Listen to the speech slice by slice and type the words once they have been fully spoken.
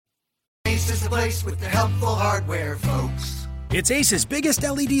is the place with the helpful hardware, folks. It's Ace's biggest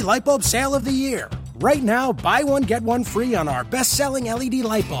LED light bulb sale of the year. Right now, buy one, get one free on our best-selling LED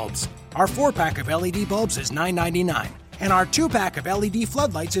light bulbs. Our 4-pack of LED bulbs is $9.99, and our 2-pack of LED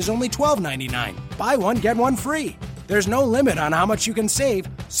floodlights is only $12.99. Buy one, get one free. There's no limit on how much you can save,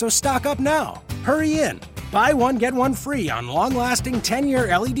 so stock up now. Hurry in. Buy one, get one free on long-lasting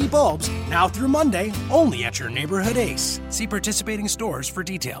 10-year LED bulbs, now through Monday, only at your neighborhood Ace. See participating stores for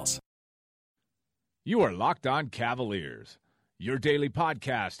details. You are Locked On Cavaliers, your daily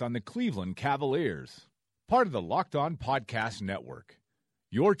podcast on the Cleveland Cavaliers. Part of the Locked On Podcast Network,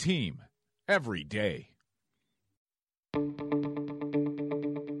 your team every day.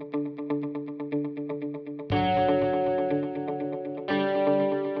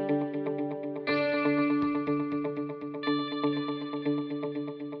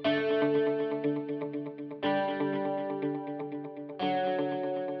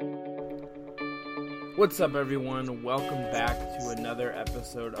 What's up, everyone? Welcome back to another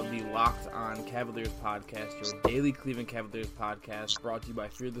episode of the Locked On Cavaliers podcast, your daily Cleveland Cavaliers podcast, brought to you by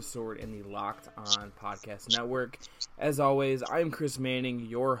Fear the Sword and the Locked On Podcast Network. As always, I'm Chris Manning,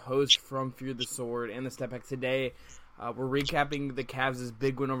 your host from Fear the Sword and the Step Back. Today, we're recapping the Cavs'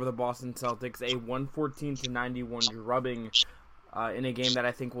 big win over the Boston Celtics, a 114-91 drubbing in a game that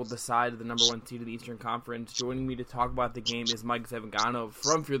I think will decide the number one seed of the Eastern Conference. Joining me to talk about the game is Mike Zavagano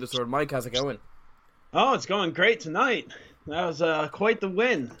from Fear the Sword. Mike, how's it going? Oh, it's going great tonight. That was quite the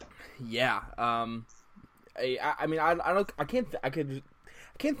win. Yeah. I can't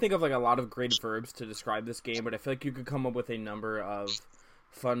think of like a lot of great verbs to describe this game, but I feel like you could come up with a number of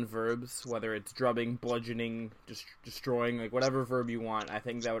fun verbs, whether it's drubbing, bludgeoning, destroying, like whatever verb you want. I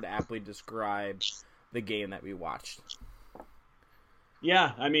think that would aptly describe the game that we watched.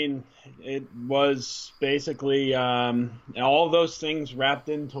 Yeah, I mean, it was basically all those things wrapped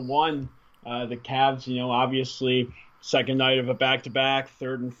into one. The Cavs, obviously second night of a back-to-back,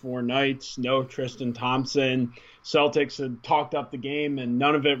 third and 4 nights, no Tristan Thompson. Celtics had talked up the game, and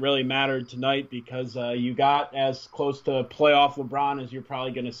none of it really mattered tonight because you got as close to playoff LeBron as you're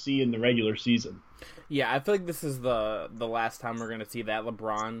probably going to see in the regular season. Yeah, I feel like this is the last time we're going to see that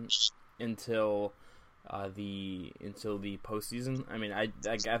LeBron until the postseason. I mean, I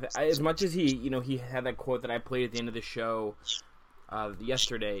as much as he had that quote that I played at the end of the show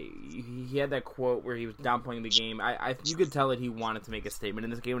yesterday, he had that quote where he was downplaying the game. You could tell that he wanted to make a statement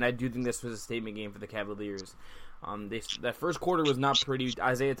in this game, and I do think this was a statement game for the Cavaliers. That first quarter was not pretty.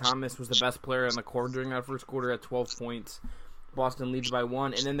 Isaiah Thomas was the best player on the court during that first quarter at 12 points. Boston leads by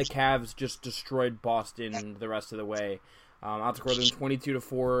 1, and then the Cavs just destroyed Boston the rest of the way. Outscored them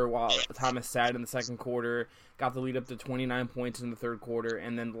 22-4 while Thomas sat in the second quarter, got the lead up to 29 points in the third quarter,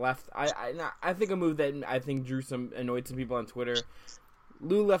 and then left. I think a move that I think annoyed some people on Twitter.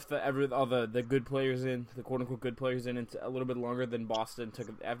 Lou left all the good players in, the quote unquote good players in, a little bit longer than Boston took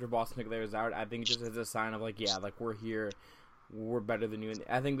after Boston took theirs out. I think just as a sign of we're here, we're better than you. And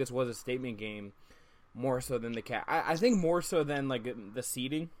I think this was a statement game more so than the Cavs. I think more so than the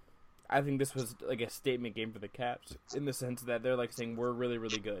seeding. I think this was like a statement game for the Cavs in the sense that they're saying we're really,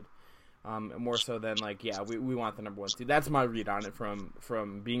 really good. More so than we want the number one seed. That's my read on it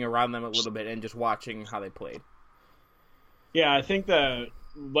from being around them a little bit and just watching how they played. Yeah, I think that,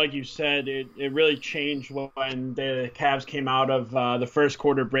 like you said, it really changed when the Cavs came out of the first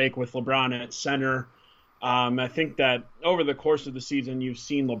quarter break with LeBron at center. I think that over the course of the season, you've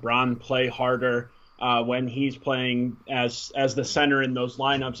seen LeBron play harder when he's playing as the center in those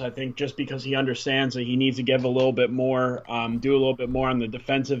lineups. I think just because he understands that he needs to give a little bit more, do a little bit more on the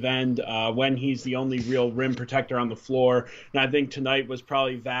defensive end when he's the only real rim protector on the floor. And I think tonight was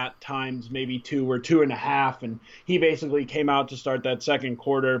probably that times maybe 2 or 2.5. And he basically came out to start that second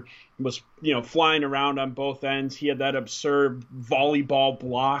quarter, was flying around on both ends. He had that absurd volleyball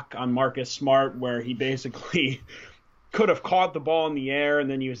block on Marcus Smart where he basically could have caught the ball in the air,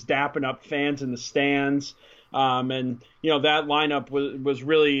 and then he was dapping up fans in the stands. And that lineup was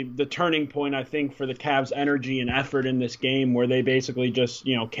really the turning point, I think, for the Cavs' energy and effort in this game, where they basically just,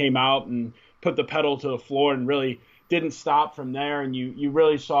 came out and put the pedal to the floor and really didn't stop from there. And you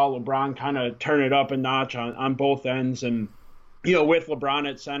really saw LeBron kind of turn it up a notch on both ends. And with LeBron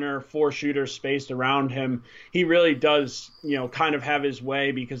at center, 4 shooters spaced around him, he really does, kind of have his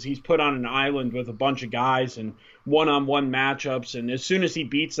way because he's put on an island with a bunch of guys and one-on-one matchups. And as soon as he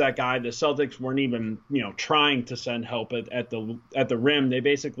beats that guy, the Celtics weren't even, trying to send help at the rim. They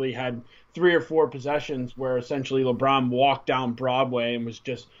basically had 3 or 4 possessions where essentially LeBron walked down Broadway and was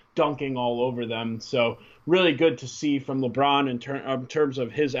just dunking all over them. So really good to see from LeBron in terms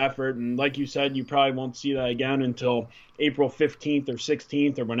of his effort. And like you said, you probably won't see that again until April 15th or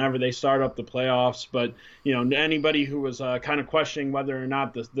 16th or whenever they start up the playoffs. But, anybody who was kind of questioning whether or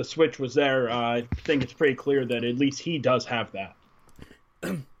not the switch was there, I think it's pretty clear that at least he does have that.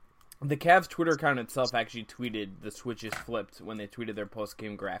 The Cavs Twitter account itself actually tweeted the switches flipped when they tweeted their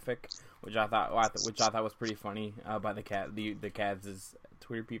post-game graphic, which I thought was pretty funny by the Cavs'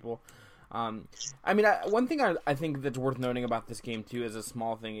 Twitter people. One thing I think that's worth noting about this game too, as a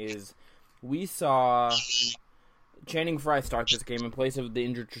small thing, is we saw Channing Frye start this game in place of the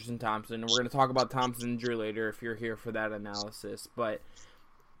injured Tristan Thompson, and we're going to talk about Thompson's injury later if you're here for that analysis. But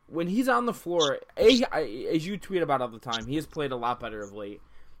when he's on the floor, as you tweet about all the time, he has played a lot better of late.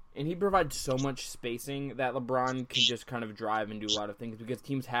 And he provides so much spacing that LeBron can just kind of drive and do a lot of things because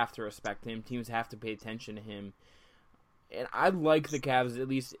teams have to respect him. Teams have to pay attention to him. And I like the Cavs, at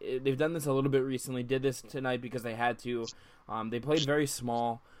least they've done this a little bit recently, did this tonight because they had to. They played very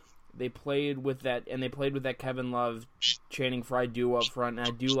small. They played with that Kevin Love, Channing Frye duo up front. And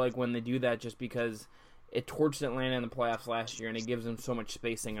I do like when they do that just because it torched Atlanta in the playoffs last year and it gives them so much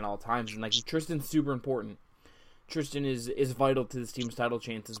spacing at all times. And Tristan's super important. Tristan is vital to this team's title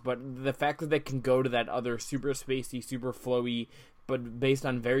chances, but the fact that they can go to that other super spacey, super flowy, but based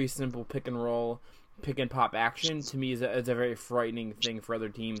on very simple pick and roll, pick and pop action, to me is a very frightening thing for other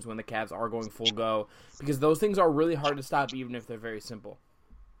teams when the Cavs are going full go, because those things are really hard to stop even if they're very simple.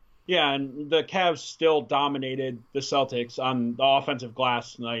 Yeah, and the Cavs still dominated the Celtics on the offensive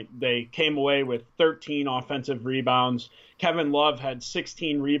glass tonight. They came away with 13 offensive rebounds. Kevin Love had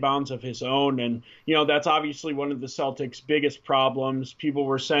 16 rebounds of his own, and, that's obviously one of the Celtics' biggest problems. People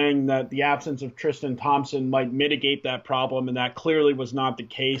were saying that the absence of Tristan Thompson might mitigate that problem, and that clearly was not the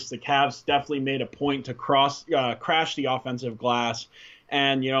case. The Cavs definitely made a point to crash the offensive glass,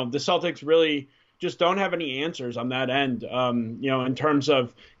 and, the Celtics really just don't have any answers on that end. In terms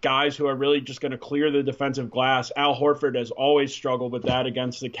of guys who are really just going to clear the defensive glass. Al Horford has always struggled with that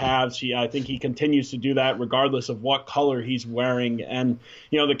against the Cavs. I think he continues to do that regardless of what color he's wearing. And,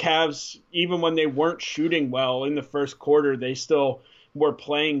 the Cavs, even when they weren't shooting well in the first quarter, they still were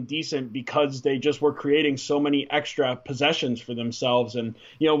playing decent because they just were creating so many extra possessions for themselves. And,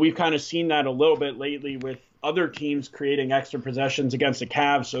 we've kind of seen that a little bit lately with other teams creating extra possessions against the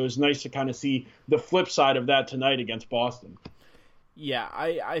Cavs. So it was nice to kind of see the flip side of that tonight against Boston. Yeah,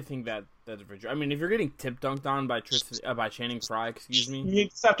 I think that's very true. I mean, if you're getting tip dunked on by Channing Frye, you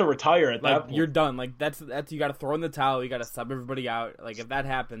just have to retire at that point. You're done. That's you got to throw in the towel. You got to sub everybody out. If that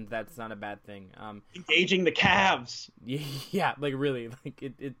happens, that's not a bad thing. Engaging the Cavs. Yeah, really,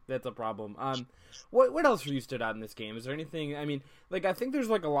 that's a problem. What else for you stood out in this game? Is there anything? I mean, I think there's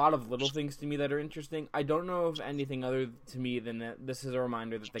a lot of little things to me that are interesting. I don't know if anything other to me than that this is a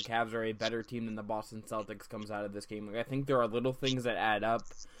reminder that the Cavs are a better team than the Boston Celtics comes out of this game. I think there are little things that add up,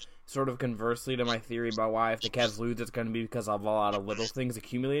 sort of conversely to my theory about why if the Cavs lose, it's going to be because of a lot of little things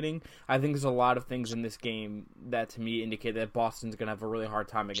accumulating. I think there's a lot of things in this game that to me indicate that Boston's going to have a really hard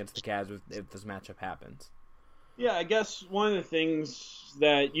time against the Cavs if this matchup happens. Yeah, I guess one of the things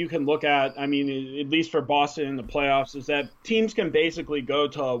that you can look at, at least for Boston in the playoffs, is that teams can basically go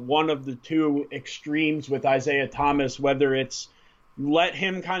to one of the two extremes with Isaiah Thomas, whether it's let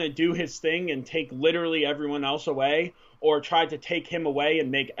him kind of do his thing and take literally everyone else away, or try to take him away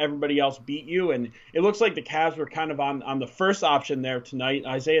and make everybody else beat you. And it looks like the Cavs were kind of on the first option there tonight.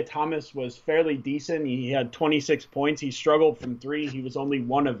 Isaiah Thomas was fairly decent. He had 26 points. He struggled from three. He was only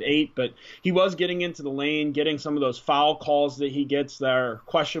 1 of 8, but he was getting into the lane, getting some of those foul calls that he gets that are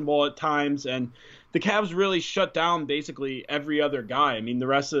questionable at times. And the Cavs really shut down basically every other guy. The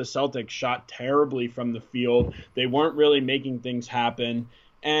rest of the Celtics shot terribly from the field. They weren't really making things happen.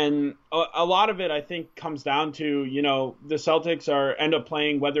 And a lot of it, I think, comes down to, the Celtics end up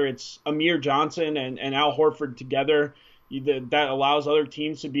playing, whether it's Amir Johnson and Al Horford together, that allows other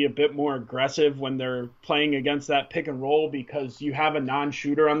teams to be a bit more aggressive when they're playing against that pick and roll, because you have a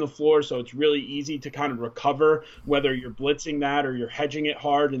non-shooter on the floor, so it's really easy to kind of recover, whether you're blitzing that or you're hedging it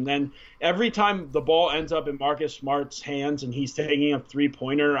hard. And then every time the ball ends up in Marcus Smart's hands and he's taking a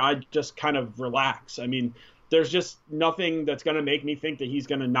three-pointer, I just kind of relax. There's just nothing that's going to make me think that he's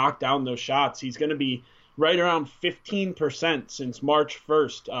going to knock down those shots. He's going to be right around 15% since March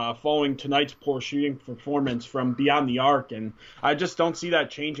 1st, following tonight's poor shooting performance from beyond the arc. And I just don't see that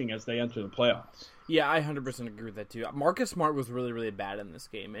changing as they enter the playoffs. Yeah, I 100% agree with that too. Marcus Smart was really, really bad in this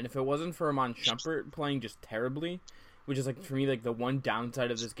game. And if it wasn't for Iman Shumpert playing just terribly, which is, for me, the one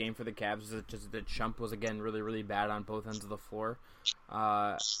downside of this game for the Cavs is that Shump was, again, really, really bad on both ends of the floor.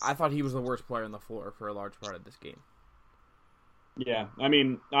 I thought he was the worst player on the floor for a large part of this game. Yeah, I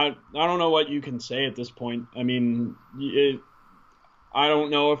mean, I don't know what you can say at this point. I mean, I don't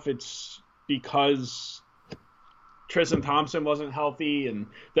know if it's because Tristan Thompson wasn't healthy, and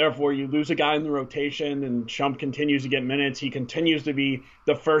therefore you lose a guy in the rotation, and Shump continues to get minutes. He continues to be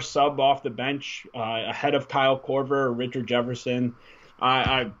the first sub off the bench, ahead of Kyle Korver or Richard Jefferson.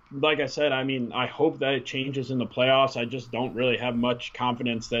 I like I said, I mean, I hope that it changes in the playoffs. I just don't really have much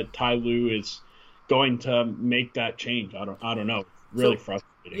confidence that Ty Lue is going to make that change. I don't know. Really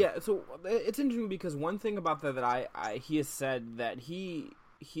frustrating. Yeah, so it's interesting because one thing about that he has said that he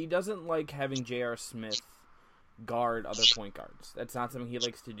doesn't like having J.R. Smith guard other point guards. That's not something he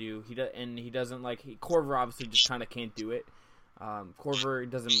likes to do. He doesn't like Korver obviously just kind of can't do it. Korver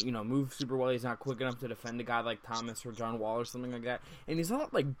doesn't move super well. He's not quick enough to defend a guy like Thomas or John Wall or something like that. And he's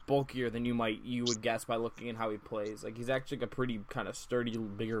not like bulkier than you would guess by looking at how he plays. Like he's actually like a pretty kind of sturdy,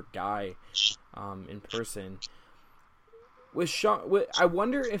 bigger guy in person. I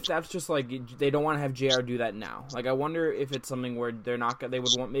wonder if that's just like they don't want to have JR do that now. Like I wonder if it's something where they would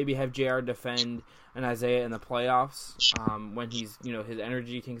want maybe have JR defend an Isaiah in the playoffs when he's his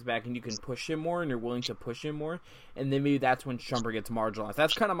energy comes back and you can push him more and you're willing to push him more, and then maybe that's when Shumpert gets marginalized.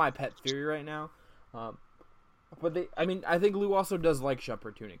 That's kind of my pet theory right now. But I think Lou also does like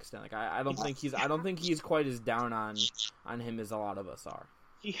Shumpert to an extent. Like I don't think he's quite as down on him as a lot of us are.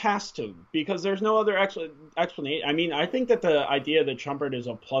 He has to, because there's no other explanation. I mean, I think that the idea that Shumpert is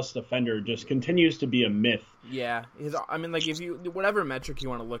a plus defender just continues to be a myth. Yeah, like if you whatever metric you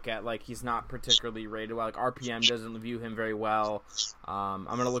want to look at, like he's not particularly rated well. Like RPM doesn't view him very well.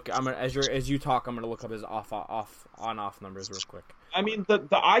 As you talk, I'm gonna look up his on-off numbers real quick. I mean, the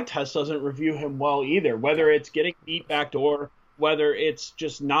eye test doesn't review him well either. Whether it's getting beat backdoor, whether it's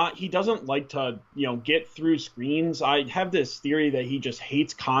just not, he doesn't like to, get through screens. I have this theory that he just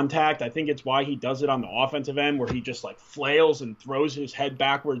hates contact. I think it's why he does it on the offensive end, where he just like flails and throws his head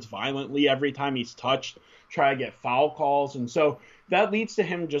backwards violently every time he's touched, try to get foul calls. And so that leads to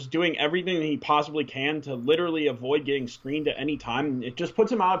him just doing everything that he possibly can to literally avoid getting screened at any time. It just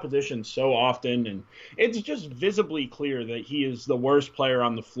puts him out of position so often, and it's just visibly clear that he is the worst player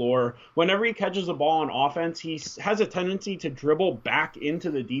on the floor. Whenever he catches the ball on offense, he has a tendency to dribble back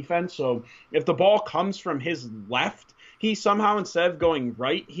into the defense. So if the ball comes from his left, he somehow, instead of going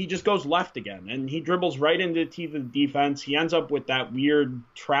right, he just goes left again, and he dribbles right into the teeth of the defense. He ends up with that weird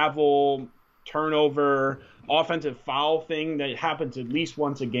travel, turnover, offensive foul thing that happens at least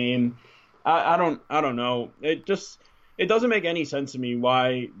once a game. I don't know. It doesn't make any sense to me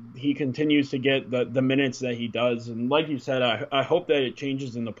why he continues to get the minutes that he does. And like you said, I hope that it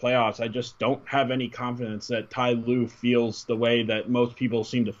changes in the playoffs. I just don't have any confidence that Ty Lue feels the way that most people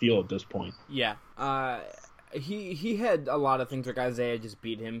seem to feel at this point. Yeah. He had a lot of things like Isaiah just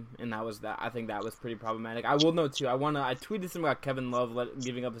beat him, and I think that was pretty problematic. I will note too. I tweeted something about Kevin Love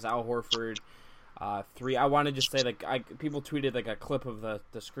giving up his Al Horford 3. I want to just say people tweeted like a clip of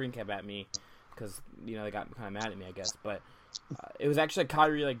the screen cap at me because they got kind of mad at me, I guess. But it was actually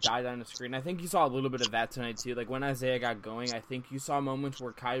Kyrie died on the screen. I think you saw a little bit of that tonight too. Like when Isaiah got going, I think you saw moments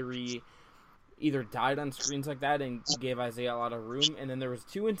where Kyrie either died on screens like that and gave Isaiah a lot of room, and then there was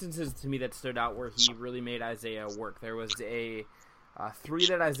 2 instances to me that stood out where he really made Isaiah work. There was a 3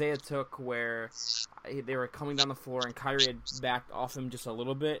 that Isaiah took where they were coming down the floor and Kyrie had backed off him just a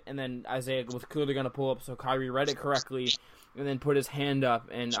little bit, and then Isaiah was clearly going to pull up, so Kyrie read it correctly and then put his hand up,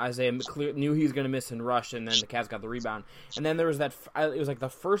 and Isaiah knew he was going to miss and rush, and then the Cavs got the rebound. And then there was it was like the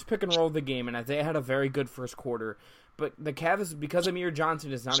first pick and roll of the game, and Isaiah had a very good first quarter. But the Cavs, because Amir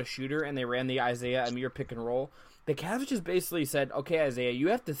Johnson is not a shooter, and they ran the Isaiah Amir pick and roll, the Cavs just basically said, okay, Isaiah, you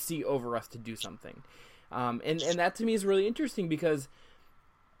have to see over us to do something. And that to me is really interesting because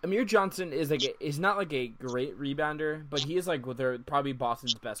Amir Johnson is not like a great rebounder, but he is they're probably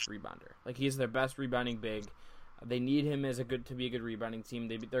Boston's best rebounder. Like he's their best rebounding big. They need him to be a good rebounding team.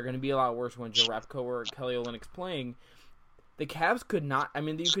 They're going to be a lot worse when Jerebko or Kelly Olynyk's playing. The Cavs could not. I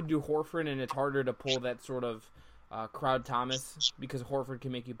mean, you could do Horford, and it's harder to pull that sort of crowd Thomas because Horford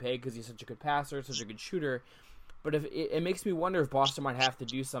can make you pay because he's such a good passer, such a good shooter. But if it makes me wonder if Boston might have to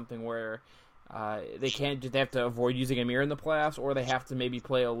do something where they have to avoid using Amir in the playoffs, or they have to maybe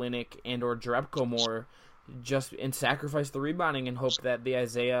play Olynyk and or Jerebko more, and sacrifice the rebounding and hope that the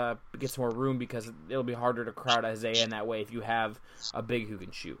Isaiah gets more room because it'll be harder to crowd Isaiah in that way if you have a big who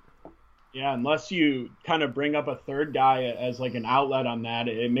can shoot. Yeah, unless you kind of bring up a third guy as like an outlet on that,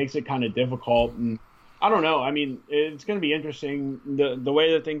 it makes it kind of difficult. And I don't know. I mean, it's going to be interesting. The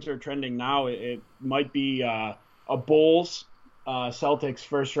way that things are trending now, it might be a Bulls Celtics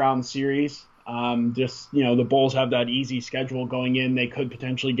first round series. Just, the Bulls have that easy schedule going in. They could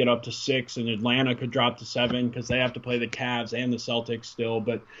potentially get up to 6, and Atlanta could drop to 7 because they have to play the Cavs and the Celtics still.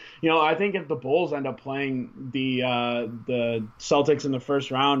 But, I think if the Bulls end up playing the Celtics in the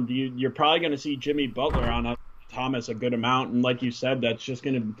first round, you're probably going to see Jimmy Butler on Thomas a good amount. And like you said, that's just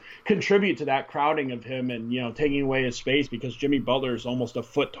going to contribute to that crowding of him and, taking away his space because Jimmy Butler is almost a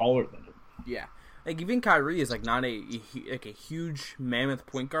foot taller than him. Yeah. Like, even Kyrie is, like, not a huge mammoth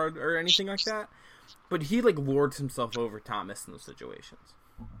point guard or anything like that, but he, like, lords himself over Thomas in those situations.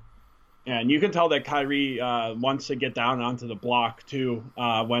 Yeah, and you can tell that Kyrie wants to get down onto the block, too,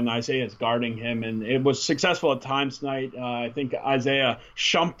 when Isaiah is guarding him, and it was successful at times tonight. I think Isaiah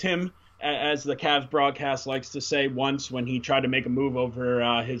shumped him, as the Cavs broadcast likes to say, once when he tried to make a move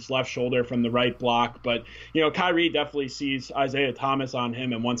over his left shoulder from the right block. But, Kyrie definitely sees Isaiah Thomas on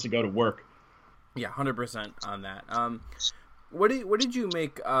him and wants to go to work. Yeah, 100% on that. What did you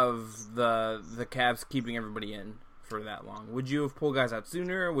make of the Cavs keeping everybody in for that long? Would you have pulled guys out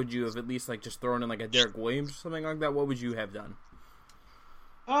sooner? Would you have at least just thrown in like a Derek Williams or something like that? What would you have done?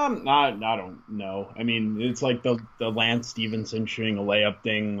 I don't know. I mean, it's like the Lance Stevenson shooting a layup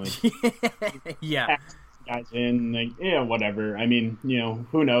thing. Like, yeah. Guys in, like, whatever. I mean,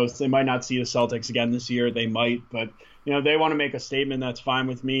 who knows? They might not see the Celtics again this year. They might, but they want to make a statement. That's fine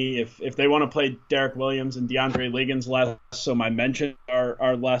with me. If they want to play Derek Williams and DeAndre Liggins less, so my mentions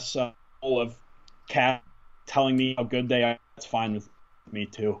are less full of Cavs telling me how good they are, that's fine with me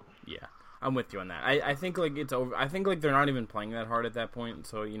too. Yeah, I'm with you on that. I think like it's over. I think like they're not even playing that hard at that point.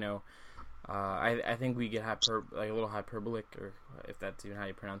 So I think we get a little hyperbolic, or if that's even how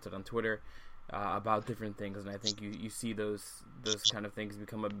you pronounce it on Twitter, about different things, and I think you see those kind of things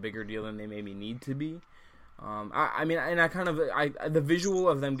become a bigger deal than they maybe need to be. The visual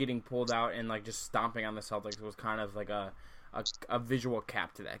of them getting pulled out and like just stomping on the Celtics was kind of like a visual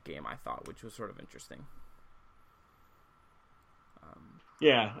cap to that game, I thought, which was sort of interesting.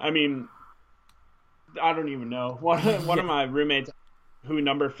 Yeah, I mean, I don't even know. One of my roommates, who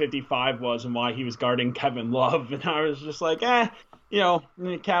number 55 was and why he was guarding Kevin Love, and I was just like, the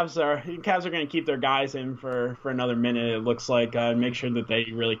Cavs are going to keep their guys in for another minute. It looks like make sure that they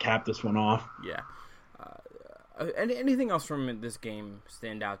really cap this one off. Yeah. Anything else from this game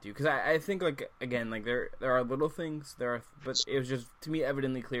stand out to you? Because I think, like, again, like there are little things but it was just to me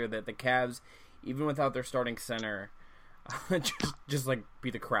evidently clear that the Cavs, even without their starting center, just like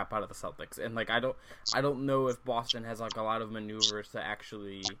beat the crap out of the Celtics. And like I don't know if Boston has like a lot of maneuvers to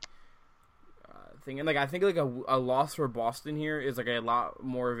actually thing. And like I think like a loss for Boston here is like a lot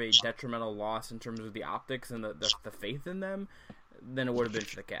more of a detrimental loss in terms of the optics and the faith in them than it would have been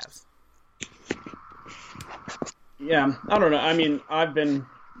for the Cavs. Yeah, I don't know. I mean, I've been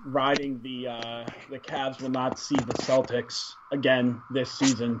riding the Cavs will not see the Celtics again this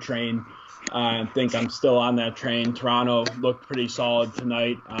season train. I think I'm still on that train. Toronto looked pretty solid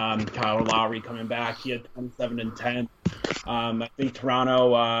tonight. Kyle Lowry coming back. He had 27 and 10. I think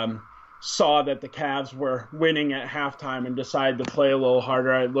Toronto saw that the Cavs were winning at halftime and decided to play a little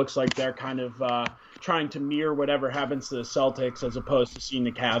harder. It looks like they're kind of trying to mirror whatever happens to the Celtics as opposed to seeing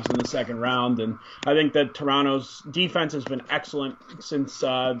the Cavs in the second round. And I think that Toronto's defense has been excellent since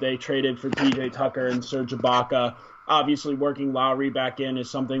they traded for PJ Tucker and Serge Ibaka. Obviously, working Lowry back in is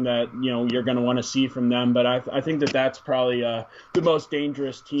something that you're going to want to see from them. But I think that that's probably the most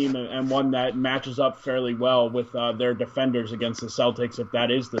dangerous team and one that matches up fairly well with their defenders against the Celtics if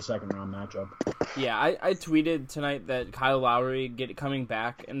that is the second round matchup. Yeah, I tweeted tonight that Kyle Lowry coming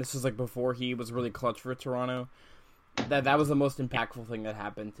back, and this is like before he was really clutch for Toronto. That was the most impactful thing that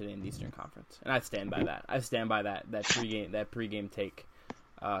happened today in the Eastern Conference, and I stand by that. I stand by that pregame take.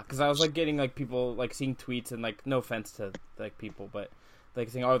 Because I was like getting like people like seeing tweets and like no offense to like people, but like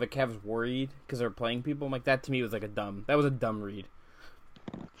saying, "Oh, the Cavs worried because they're playing people." I'm like, that to me was like a dumb read.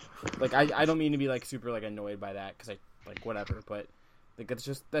 Like I don't mean to be like super like annoyed by that because I like whatever, but like it's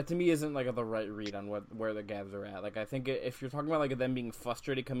just that to me isn't like the right read on where the Cavs are at. Like I think if you're talking about like them being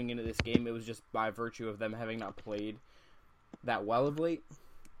frustrated coming into this game, it was just by virtue of them having not played that well of late.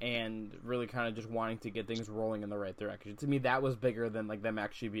 And really kind of just wanting to get things rolling in the right direction. To me, that was bigger than like them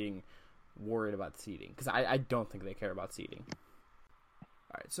actually being worried about seeding. Because I don't think they care about seeding.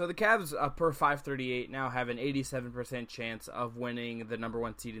 All right, so the Cavs, per 538, now have an 87% chance of winning the number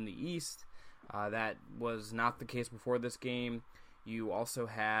one seed in the East. That was not the case before this game. You also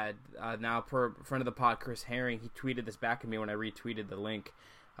had, now per friend of the pod, Chris Herring, he tweeted this back at me when I retweeted the link.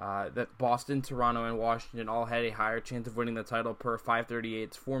 That Boston, Toronto, and Washington all had a higher chance of winning the title per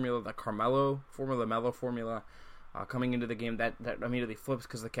 538's formula, the Carmelo formula, coming into the game. That immediately flips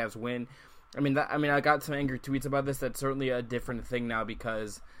because the Cavs win. I got some angry tweets about this. That's certainly a different thing now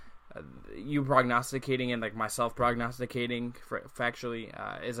because you prognosticating and like myself prognosticating factually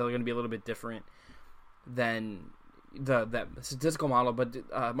is going to be a little bit different than that statistical model.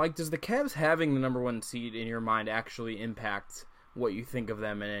 But Mike, does the Cavs having the number 1 seed in your mind actually impact what you think of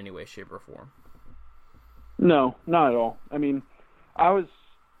them in any way, shape, or form? No, not at all. I mean, I was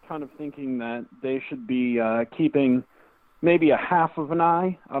kind of thinking that they should be keeping maybe a half of an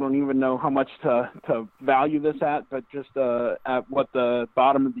eye. I don't even know how much to value this at, but just at what the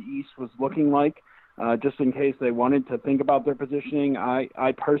bottom of the East was looking like, just in case they wanted to think about their positioning.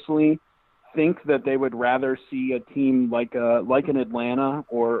 I personally think that they would rather see a team like an Atlanta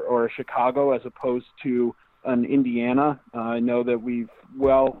or a Chicago as opposed to an Indiana. I know that we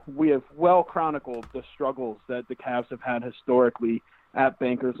have well chronicled the struggles that the Cavs have had historically at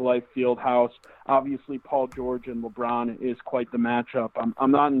Bankers Life Fieldhouse. Obviously, Paul George and LeBron is quite the matchup.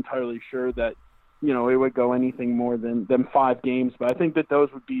 I'm not entirely sure that, it would go anything more than 5 games, but I think that those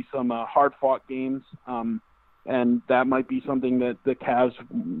would be some hard-fought games, and that might be something that the Cavs,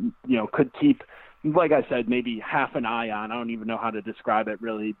 could keep, like I said, maybe half an eye on. I don't even know how to describe it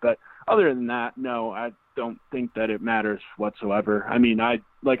really, but other than that, no, I don't think that it matters whatsoever. I mean,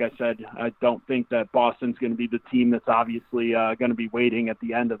 like I said, I don't think that Boston's going to be the team that's obviously going to be waiting at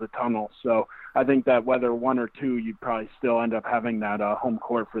the end of the tunnel. So I think that whether 1 or 2, you'd probably still end up having that home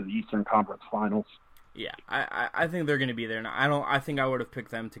court for the Eastern Conference Finals. Yeah, I think they're going to be there. Now, I think I would have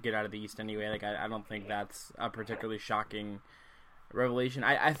picked them to get out of the East anyway. Like, I don't think that's a particularly shocking revelation.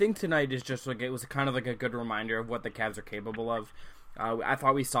 I think tonight is just like, it was kind of like a good reminder of what the Cavs are capable of. I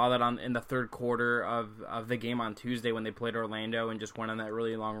thought we saw that in the third quarter of the game on Tuesday when they played Orlando and just went on that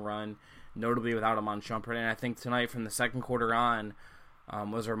really long run, notably without Iman Shumpert. And I think tonight from the second quarter on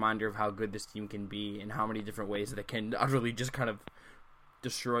was a reminder of how good this team can be and how many different ways that it can utterly just kind of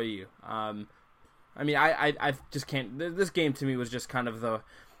destroy you. I mean, I just can't. This game to me was just kind of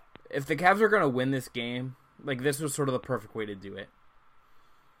if the Cavs are going to win this game, like, this was sort of the perfect way to do it.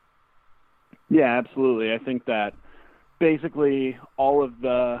 Yeah, absolutely. I think that basically all of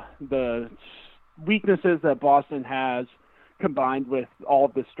the weaknesses that Boston has combined with all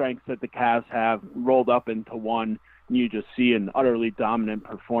of the strengths that the Cavs have rolled up into one, and you just see an utterly dominant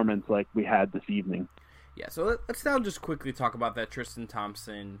performance like we had this evening. Yeah, so let's now just quickly talk about that Tristan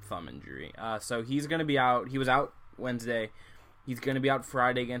Thompson thumb injury. So he's going to be out. He was out Wednesday. He's going to be out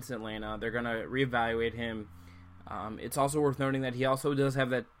Friday against Atlanta. They're going to reevaluate him. It's also worth noting that he also does have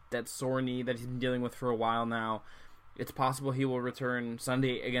that sore knee that he's been dealing with for a while now. It's possible he will return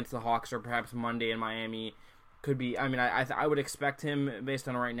Sunday against the Hawks or perhaps Monday in Miami. Could be. I mean, I would expect him, based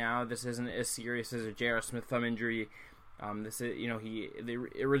on right now, this isn't as serious as a J.R. Smith thumb injury. This is, the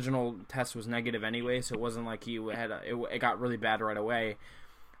original test was negative anyway, so it wasn't like it got really bad right away.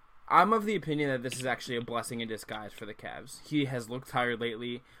 I'm of the opinion that this is actually a blessing in disguise for the Cavs. He has looked tired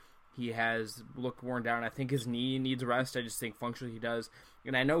lately. He has looked worn down. I think his knee needs rest. I just think functionally he does.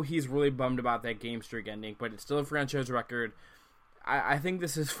 And I know he's really bummed about that game streak ending, but it's still a franchise record. I think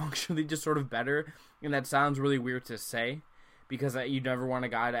this is functionally just sort of better, and that sounds really weird to say, because you never want a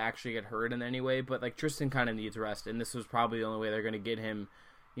guy to actually get hurt in any way, but like Tristan kind of needs rest, and this was probably the only way they're going to get him,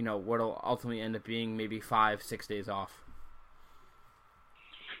 what'll ultimately end up being maybe 5-6 days off.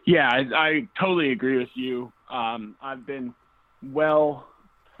 Yeah, I totally agree with you. I've been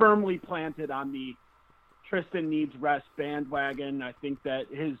firmly planted on the Tristan needs rest bandwagon. I think that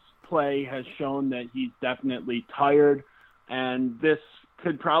his play has shown that he's definitely tired, and this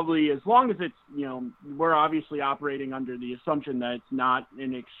could probably, as long as it's, we're obviously operating under the assumption that it's not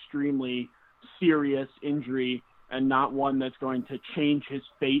an extremely serious injury and not one that's going to change his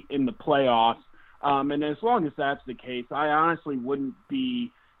fate in the playoffs. And as long as that's the case, I honestly wouldn't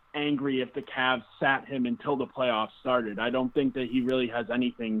be angry if the Cavs sat him until the playoffs started. I don't think that he really has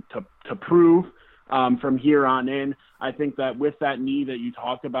anything to prove from here on in. I think that with that knee that you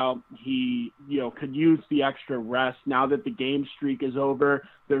talked about, he could use the extra rest. Now that the game streak is over,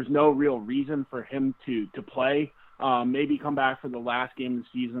 there's no real reason for him to play. Maybe come back for the last game of the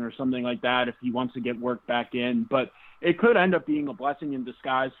season or something like that if he wants to get work back in. But it could end up being a blessing in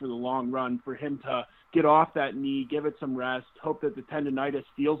disguise for the long run for him to get off that knee, give it some rest, hope that the tendonitis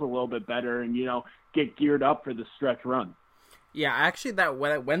feels a little bit better, and, get geared up for the stretch run. Yeah, actually, that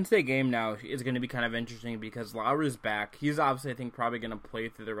Wednesday game now is going to be kind of interesting because Lowry's back. He's obviously, I think, probably going to play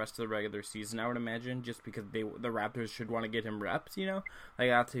through the rest of the regular season, I would imagine, just because the Raptors should want to get him reps, Like,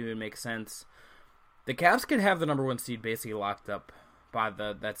 that even makes sense. The Cavs could have the number 1 seed basically locked up by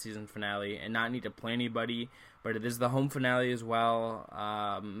that season finale and not need to play anybody, but it is the home finale as well.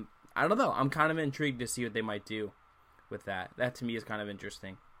 I don't know. I'm kind of intrigued to see what they might do with that. That, to me, is kind of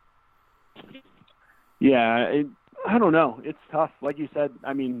interesting. Yeah, I don't know. It's tough. Like you said,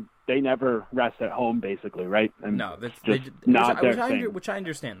 I mean, they never rest at home, basically, right? And No, that's just not their thing. which I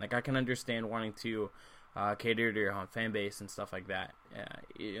understand. Like, I can understand wanting to cater to your home fan base and stuff like that.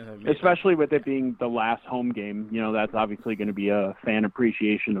 Especially with it being the last home game, that's obviously going to be a fan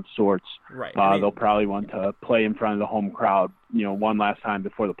appreciation of sorts. Right. They'll probably want to play in front of the home crowd, one last time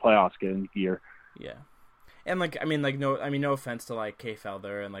before the playoffs get into gear. Yeah. And no offense to like Kay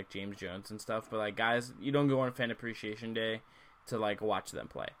Felder and like James Jones and stuff, but like guys, you don't go on Fan Appreciation Day to like watch them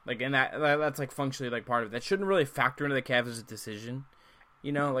play. Like, and that's like functionally like part of it. That shouldn't really factor into the Cavs' decision.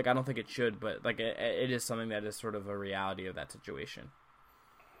 Like I don't think it should, but like it is something that is sort of a reality of that situation.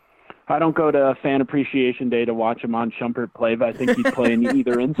 I don't go to Fan Appreciation Day to watch Iman Shumpert play, but I think he'd play in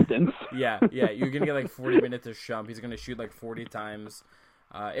either instance. Yeah, you're gonna get like 40 minutes of Shump. He's gonna shoot like 40 times.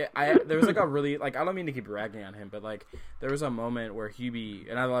 There was like a really like I don't mean to keep ragging on him, but like there was a moment where Hubie,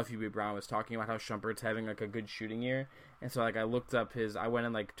 and I love Hubie Brown, was talking about how Shumpert's having like a good shooting year, and so like I looked up I went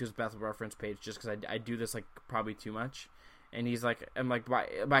in like to his basketball reference page just because I do this like probably too much. And he's like, and like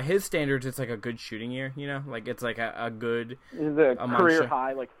by his standards, it's like a good shooting year, like it's like a good. Is a career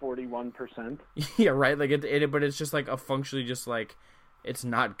high like 41%? Yeah, right. Like but it's just like a functionally just like, it's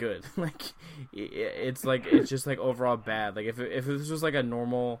not good. Like it's just like overall bad. Like if this was like a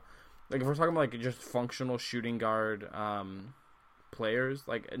normal, like if we're talking about like just functional shooting guard players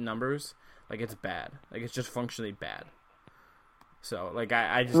like numbers, like it's bad. Like it's just functionally bad. So like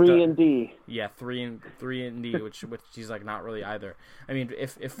I just 3 and D. Yeah, 3 and D, which he's like not really either. I mean,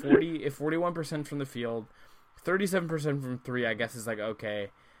 if 41% from the field, 37% from 3, I guess is like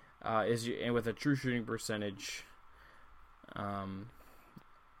okay. And with a true shooting percentage, where's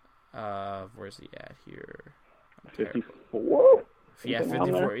he at here? 54. Yeah,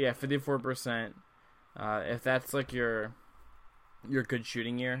 54. Yeah, 54%. If that's like your good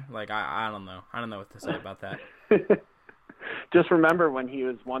shooting year, like I don't know. I don't know what to say about that. Just remember when he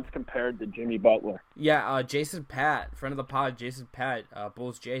was once compared to Jimmy Butler. Yeah, Jason Pat, friend of the pod,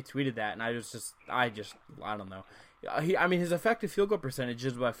 Bulls J tweeted that, and I don't know. His effective field goal percentage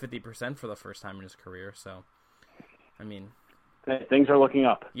is about 50% for the first time in his career. So, I mean, things are looking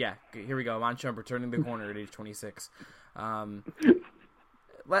up. Yeah, here we go. Iman Shumpert turning the corner at age 26.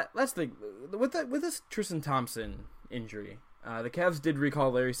 Let's think with this Tristan Thompson injury. The Cavs did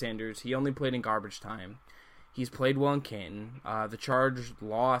recall Larry Sanders. He only played in garbage time. He's played well in Canton. The Charge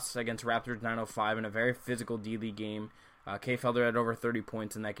lost against Raptors 905 in a very physical D-League game. Kay Felder had over 30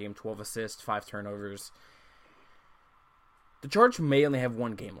 points in that game, 12 assists, 5 turnovers. The Charge may only have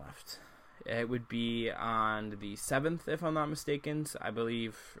one game left. It would be on the 7th, if I'm not mistaken. Saturday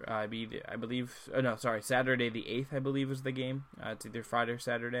the 8th, I believe, is the game. It's either Friday or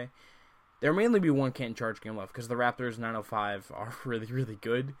Saturday. There may only be one Canton Charge game left because the Raptors 905 are really, really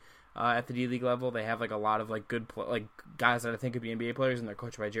good. At the D-League level, they have like a lot of like good guys that I think could be NBA players, and they're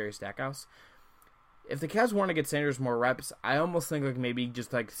coached by Jerry Stackhouse. If the Cavs want to get Sanders more reps, I almost think like maybe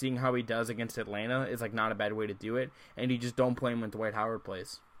just like seeing how he does against Atlanta is like not a bad way to do it, and you just don't play him when Dwight Howard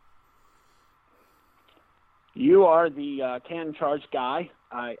plays. You are the Canton Charge guy.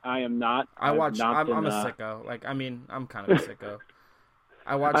 I am not. I'm a sicko. Like I'm kind of a sicko.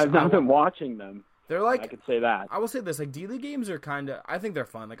 I've not been watching them. They're like, I could say that. I will say this, like D-League games are kind of, I think they're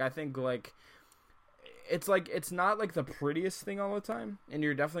fun. Like I think like it's not like the prettiest thing all the time, and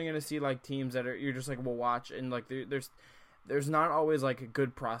you're definitely gonna see like teams that you're just like, we'll watch, and like there's not always like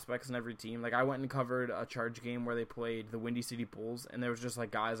good prospects in every team. Like I went and covered a Charge game where they played the Windy City Bulls, and there was just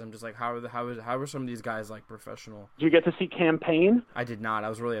like guys. I'm just like, how are some of these guys like professional? Did you get to see Campaign? I did not. I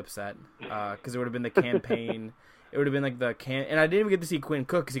was really upset because it would have been the Campaign. It would have been like and I didn't even get to see Quinn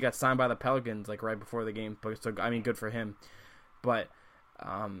Cook because he got signed by the Pelicans like right before the game. But so I mean, good for him. But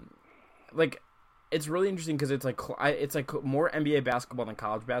like it's really interesting because it's like more NBA basketball than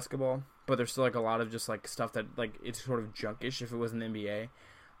college basketball. But there's still like a lot of just like stuff that like it's sort of junkish if it was an NBA.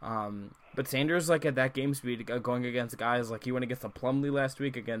 But Sanders like at that game speed going against guys like he went against the Plumlee last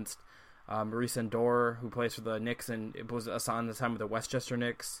week against Maurice Endor, who plays for the Knicks, and it was assigned this time with the Westchester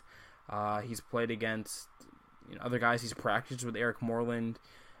Knicks. He's played against other guys. He's practiced with Eric Moreland.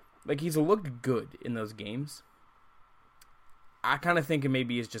 Like he's looked good in those games. I kind of think it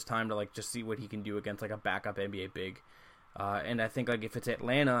maybe is just time to like just see what he can do against like a backup NBA big. And I think like if it's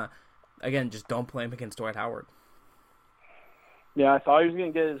Atlanta, again, just don't play him against Dwight Howard. Yeah, I thought he was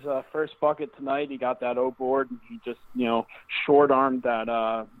going to get his first bucket tonight. He got that O board, and he just, short-armed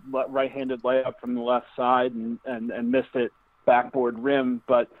that right-handed layup from the left side and missed it backboard rim.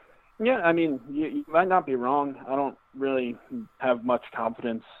 But, yeah, I mean, you might not be wrong. I don't really have much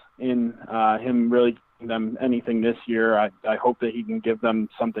confidence in him really giving them anything this year. I hope that he can give them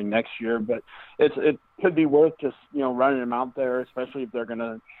something next year. But it could be worth just, running him out there, especially if they're going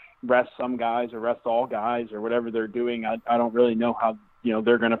to rest some guys or rest all guys or whatever they're doing. I don't really know how,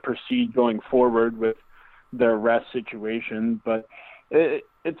 they're going to proceed going forward with their rest situation, but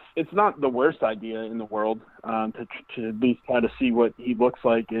it's not the worst idea in the world to at least try to see what he looks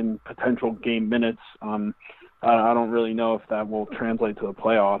like in potential game minutes. I don't really know if that will translate to the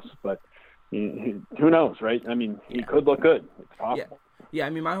playoffs, but who knows, right? I mean, he could look good. It's possible. Yeah. I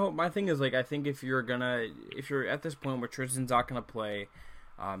mean, my thing is, like, I think if you're at this point where Tristan's not gonna play,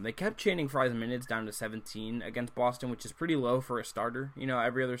 they kept Channing Frye's minutes down to 17 against Boston, which is pretty low for a starter.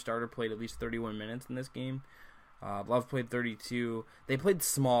 Every other starter played at least 31 minutes in this game. Love played 32. They played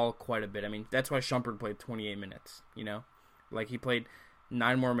small quite a bit. I mean, that's why Shumpert played 28 minutes. Like, he played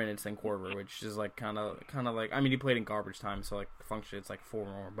 9 more minutes than Korver, which is like kind of like, I mean, he played in garbage time, so like functionally it's like 4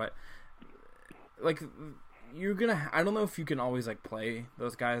 more. But like, I don't know if you can always like play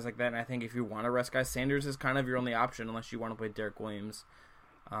those guys like that. And I think if you want to rest guys, Sanders is kind of your only option unless you want to play Derek Williams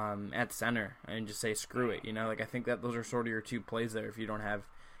at center and just say screw it. Like, I think that those are sort of your 2 plays there if you don't have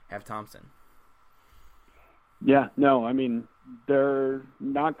Thompson. Yeah, no, I mean, they're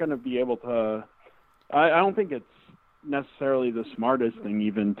not going to be able to. I don't think it's necessarily the smartest thing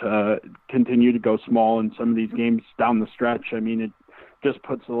even to continue to go small in some of these games down the stretch. I mean, it just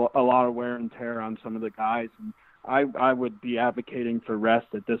puts a lot of wear and tear on some of the guys. And I would be advocating for rest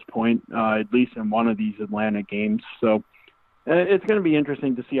at this point, at least in one of these Atlanta games. So it's going to be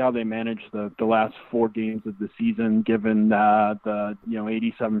interesting to see how they manage the last 4 games of the season, given the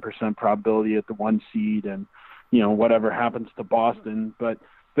 87% probability at the 1 seed and whatever happens to Boston. But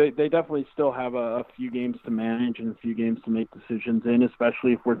they definitely still have a few games to manage and a few games to make decisions in,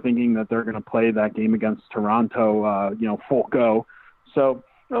 especially if we're thinking that they're going to play that game against Toronto, full go. So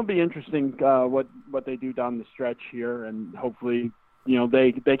it'll be interesting what they do down the stretch here, and hopefully,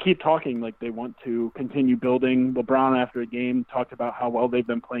 they keep talking like they want to continue building. LeBron, after a game, talked about how well they've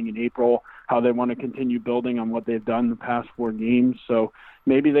been playing in April, how they want to continue building on what they've done the past 4 games. So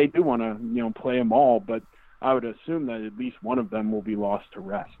maybe they do want to, play them all, but I would assume that at least one of them will be lost to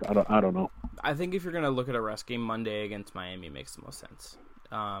rest. I don't know. I think if you're going to look at a rest game, Monday against Miami makes the most sense.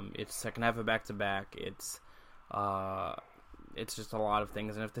 It's second half of back-to-back. It's just a lot of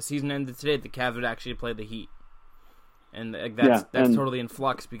things. And if the season ended today, the Cavs would actually play the Heat. And that's totally in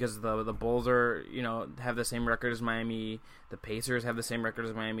flux because the Bulls are, have the same record as Miami. The Pacers have the same record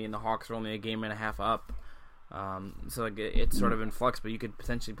as Miami, and the Hawks are only a game and a half up. So like it's sort of in flux, but you could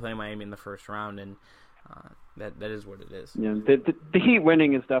potentially play Miami in the first round, and that is what it is. Yeah, the Heat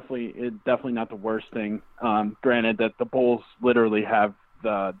winning is definitely not the worst thing. Granted that the Bulls literally have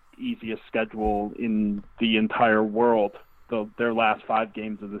the easiest schedule in the entire world, their last 5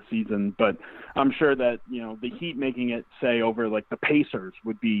 games of the season, but I'm sure that the Heat making it, say, over like the Pacers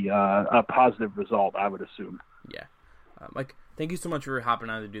would be a positive result, I would assume. Yeah. Mike, thank you so much for hopping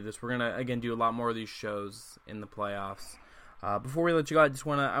on to do this. We're gonna again do a lot more of these shows in the playoffs. Before we let you go,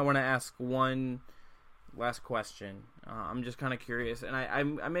 I want to ask one last question. I'm just kind of curious, and I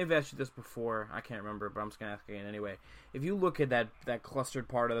may have asked you this before. I can't remember, but I'm just gonna ask again anyway. If you look at that clustered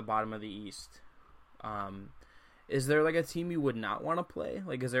part of the bottom of the East, is there like a team you would not want to play?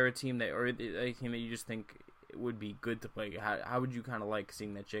 Like, is there a team that you just think would be good to play? How would you kind of like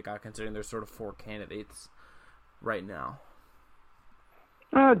seeing that shake out, considering there's sort of 4 candidates right now?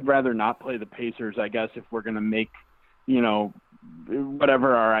 I'd rather not play the Pacers, I guess, if we're going to make,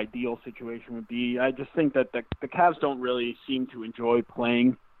 whatever our ideal situation would be. I just think that the Cavs don't really seem to enjoy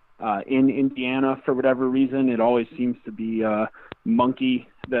playing in Indiana for whatever reason. It always seems to be a monkey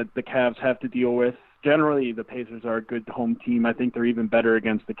that the Cavs have to deal with. Generally, the Pacers are a good home team. I think they're even better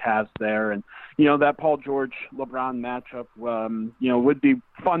against the Cavs there. And, that Paul George-LeBron matchup, would be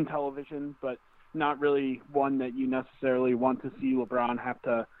fun television, but not really one that you necessarily want to see LeBron have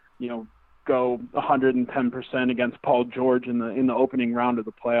to, go 110% against Paul George in the opening round of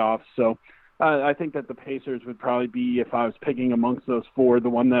the playoffs. So I think that the Pacers would probably be, if I was picking amongst those 4, the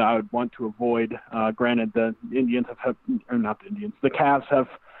one that I would want to avoid. Granted, the Cavs have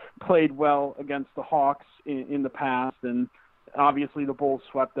played well against the Hawks in the past, and obviously the Bulls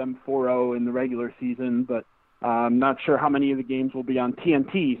swept them 4-0 in the regular season, but I'm not sure how many of the games will be on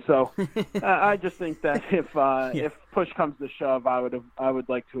TNT. So I just think that if push comes to shove, I would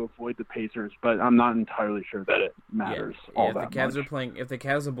like to avoid the Pacers, but I'm not entirely sure that it matters all that much. If the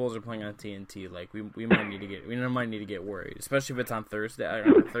Cavs and Bulls are playing on TNT, like we might need to get worried, especially if it's on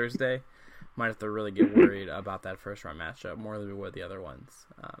Thursday. Might have to really get worried about that first round matchup more than we would the other ones.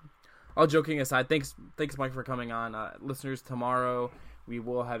 All joking aside, thanks Mike for coming on. Listeners, tomorrow we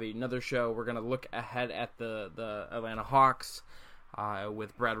will have another show. We're going to look ahead at the Atlanta Hawks.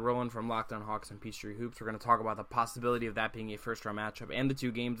 with Brad Rowland from Locked On Hawks and Peachtree Hoops. We're going to talk about the possibility of that being a first-round matchup and the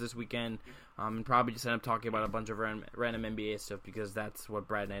 2 games this weekend, and probably just end up talking about a bunch of random NBA stuff because that's what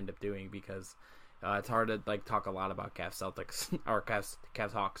Brad ended up doing because it's hard to talk a lot about Cavs Celtics or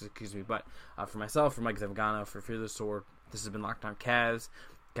Cavs Hawks, excuse me. But for myself, for Mike Zavgano, for Fearless Sword, this has been Locked On Cavs.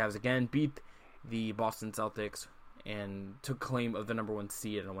 Cavs again beat the Boston Celtics and took claim of the number 1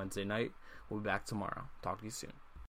 seed on a Wednesday night. We'll be back tomorrow. Talk to you soon.